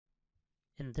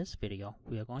In this video,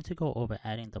 we are going to go over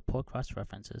adding the port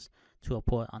cross-references to a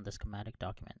port on the schematic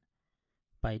document.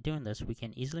 By doing this, we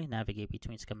can easily navigate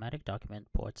between schematic document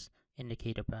ports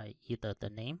indicated by either the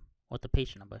name or the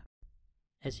page number.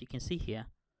 As you can see here,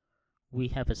 we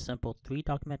have a simple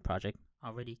 3-document project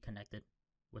already connected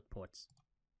with ports.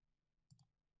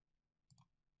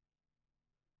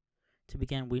 To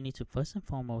begin, we need to first and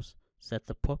foremost set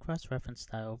the port cross-reference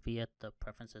style via the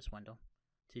Preferences window.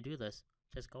 To do this,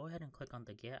 just go ahead and click on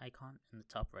the gear icon in the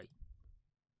top right.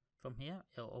 From here,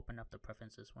 it'll open up the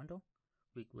Preferences window.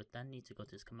 We would then need to go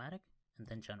to Schematic and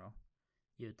then General.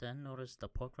 You'll then notice the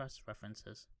port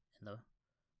cross-references in the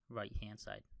right hand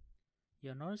side.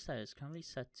 You'll notice that it's currently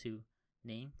set to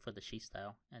name for the sheet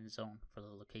style and zone for the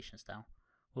location style.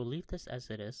 We'll leave this as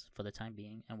it is for the time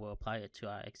being and we'll apply it to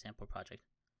our example project.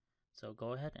 So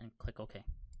go ahead and click OK.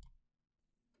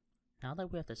 Now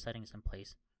that we have the settings in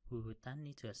place, we would then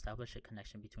need to establish a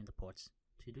connection between the ports.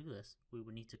 To do this, we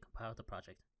would need to compile the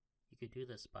project. You could do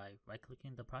this by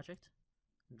right-clicking the project,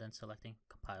 and then selecting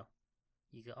Compile.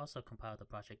 You could also compile the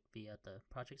project via the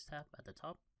Projects tab at the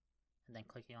top, and then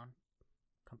clicking on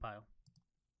Compile.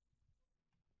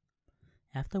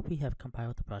 After we have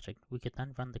compiled the project, we could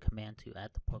then run the command to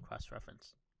add the port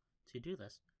cross-reference. To do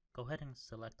this, go ahead and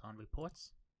select on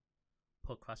Reports,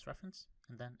 Port Cross-Reference,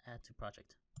 and then Add to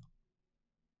Project.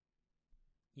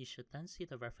 You should then see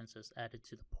the references added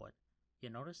to the port.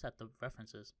 You'll notice that the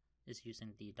references is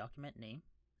using the document name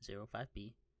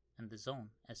 05B and the zone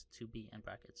as 2B in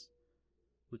brackets.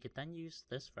 We could then use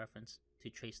this reference to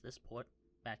trace this port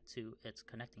back to its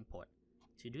connecting port.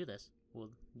 To do this,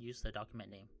 we'll use the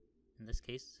document name, in this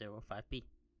case 05B.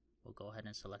 We'll go ahead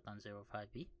and select on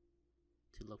 05B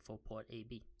to look for port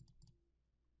AB.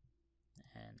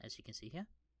 And as you can see here,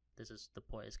 this is the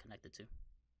port is connected to.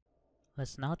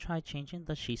 Let's now try changing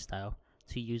the sheet style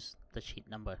to use the sheet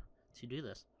number. To do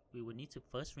this, we would need to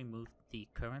first remove the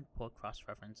current port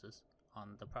cross-references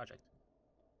on the project.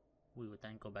 We would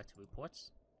then go back to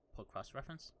Reports, Port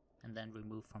Cross-Reference, and then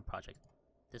Remove from Project.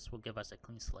 This will give us a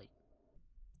clean slate.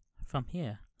 From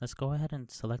here, let's go ahead and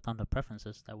select on the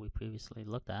preferences that we previously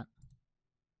looked at,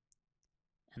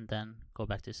 and then go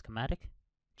back to Schematic,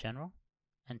 General,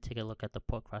 and take a look at the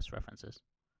port cross-references.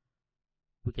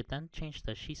 We could then change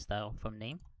the sheet style from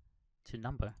name to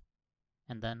number,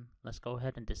 and then let's go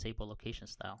ahead and disable location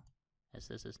style, as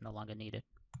this is no longer needed.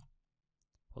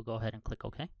 We'll go ahead and click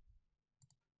OK.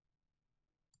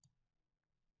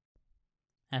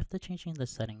 After changing the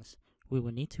settings, we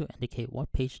will need to indicate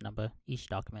what page number each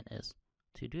document is.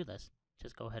 To do this,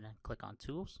 just go ahead and click on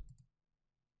Tools,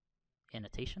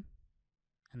 Annotation,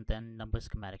 and then Number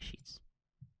Schematic Sheets.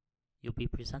 You'll be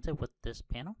presented with this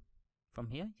panel. From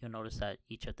here, you'll notice that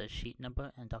each of the sheet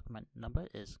number and document number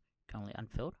is currently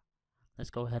unfilled. Let's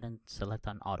go ahead and select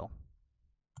on Auto.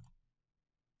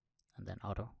 And then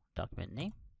Auto Document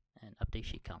Name and Update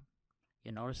Sheet Count.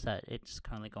 You'll notice that it's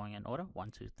currently going in order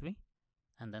 1, 2, 3.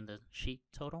 And then the sheet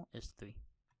total is 3.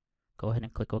 Go ahead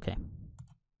and click OK.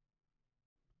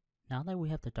 Now that we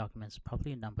have the documents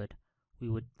properly numbered, we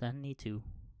would then need to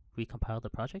recompile the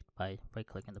project by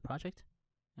right-clicking the project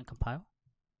and compile.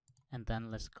 And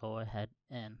then let's go ahead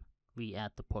and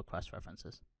re-add the port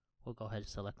cross-references. We'll go ahead and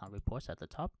select on Reports at the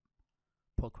top,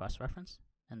 Port Cross-Reference,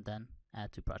 and then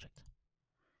Add to Project.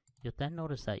 You'll then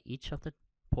notice that each of the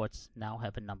ports now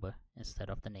have a number instead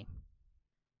of the name.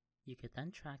 You could then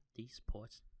track these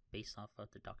ports based off of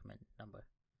the document number.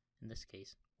 In this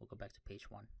case, we'll go back to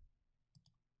page 1.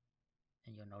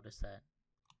 And you'll notice that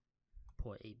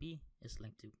port AB is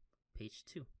linked to page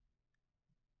 2.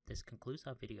 This concludes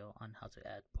our video on how to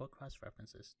add port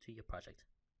cross-references to your project.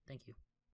 Thank you.